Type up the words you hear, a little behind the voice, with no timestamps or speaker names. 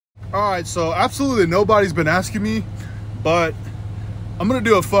All right, so absolutely nobody's been asking me, but I'm gonna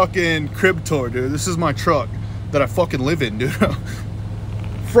do a fucking crib tour, dude. This is my truck that I fucking live in, dude.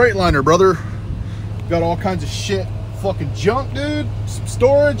 Freightliner, brother. Got all kinds of shit, fucking junk, dude. Some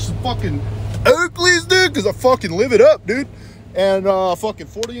storage, some fucking Oakleys, dude, because I fucking live it up, dude. And fucking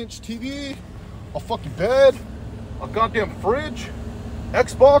 40-inch TV, a fucking bed, a goddamn fridge,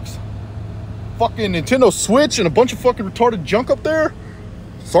 Xbox, fucking Nintendo Switch, and a bunch of fucking retarded junk up there.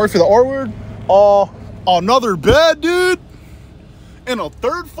 Sorry for the R word. Another bed, dude. And a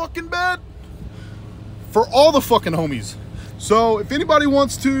third fucking bed for all the fucking homies. So if anybody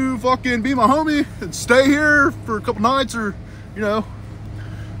wants to fucking be my homie and stay here for a couple nights, or, you know,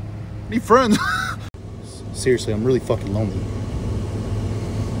 need friends. Seriously, I'm really fucking lonely.